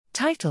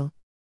Title: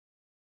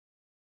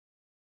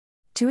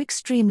 Two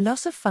extreme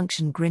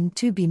loss-of-function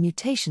GRIN2B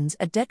mutations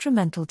are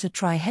detrimental to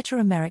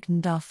tri-heteromeric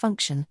NMDAR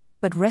function,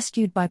 but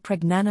rescued by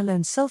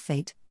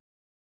pregnanolone-sulfate.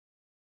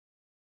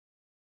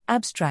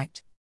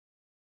 Abstract: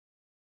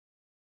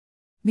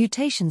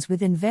 Mutations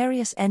within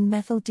various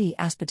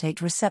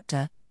N-methyl-D-aspartate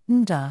receptor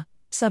 (NMDAR)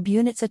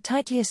 subunits are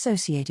tightly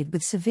associated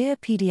with severe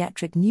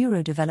pediatric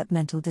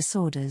neurodevelopmental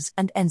disorders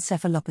and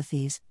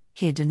encephalopathies,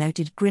 here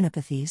denoted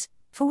grinopathies,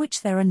 for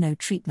which there are no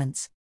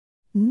treatments.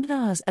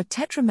 NMDARs are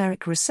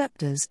tetrameric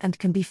receptors and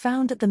can be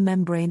found at the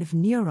membrane of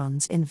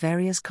neurons in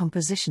various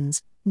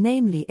compositions,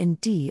 namely in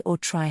D or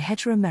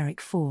tri-heteromeric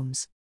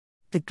forms.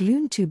 The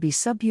GLUN2B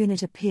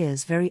subunit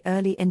appears very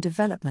early in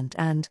development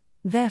and,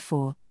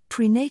 therefore,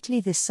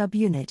 prenatally this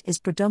subunit is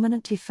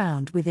predominantly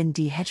found within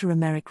D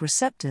heteromeric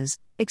receptors,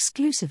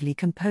 exclusively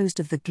composed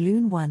of the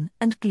GLUN1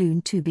 and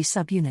GLUN2B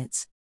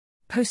subunits.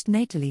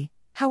 Postnatally,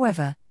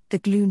 however, the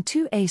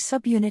GLUN2A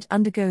subunit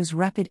undergoes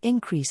rapid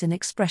increase in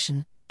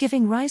expression,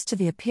 giving rise to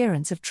the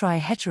appearance of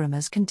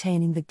tri-heteromers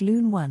containing the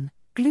GLUN1,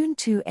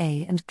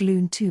 GLUN2A and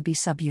GLUN2B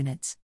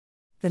subunits.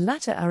 The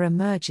latter are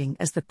emerging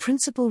as the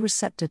principal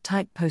receptor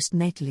type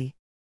postnatally.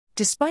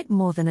 Despite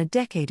more than a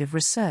decade of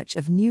research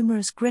of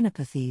numerous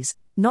grinopathies,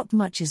 not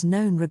much is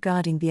known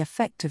regarding the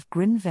effect of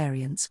GRIN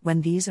variants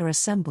when these are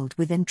assembled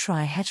within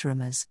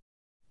tri-heteromers.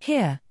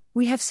 Here,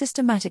 we have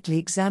systematically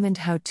examined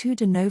how two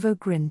de novo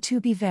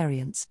GRIN2B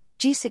variants,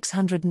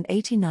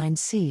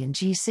 G689C and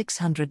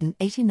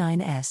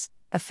G689S,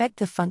 affect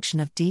the function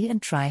of D and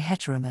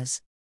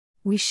tri-heteromers.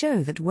 We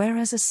show that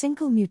whereas a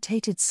single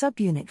mutated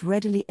subunit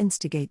readily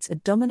instigates a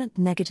dominant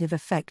negative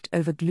effect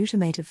over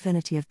glutamate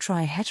affinity of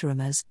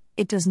tri-heteromers,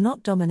 it does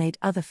not dominate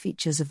other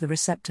features of the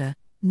receptor,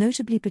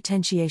 notably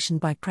potentiation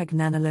by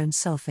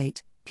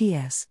pregnanolone-sulfate,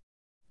 PS.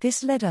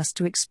 This led us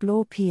to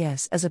explore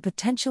PS as a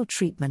potential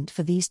treatment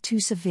for these two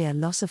severe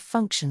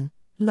loss-of-function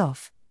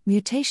 (LOF)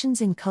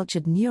 mutations in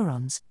cultured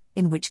neurons,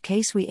 in which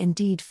case we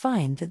indeed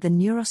find that the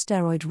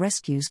neurosteroid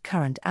rescues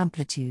current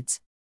amplitudes.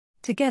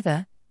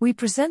 Together, we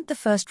present the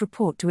first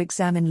report to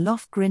examine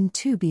LOF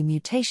GRIN2B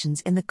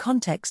mutations in the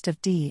context of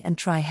D and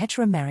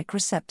tri-heteromeric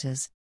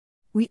receptors.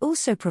 We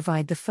also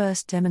provide the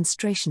first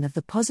demonstration of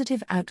the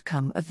positive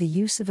outcome of the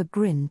use of a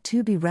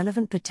GRIN2B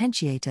relevant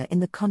potentiator in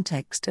the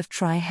context of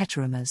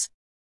tri-heteromers.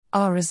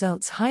 Our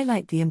results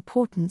highlight the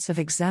importance of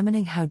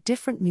examining how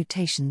different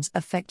mutations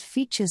affect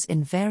features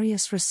in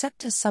various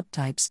receptor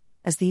subtypes,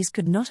 as these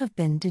could not have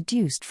been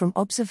deduced from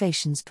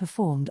observations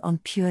performed on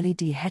purely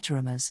D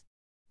heteromers.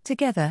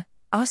 Together,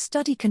 our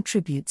study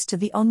contributes to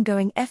the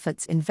ongoing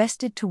efforts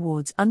invested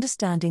towards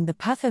understanding the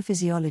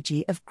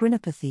pathophysiology of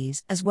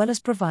grinopathies as well as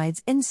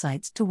provides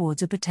insights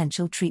towards a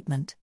potential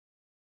treatment.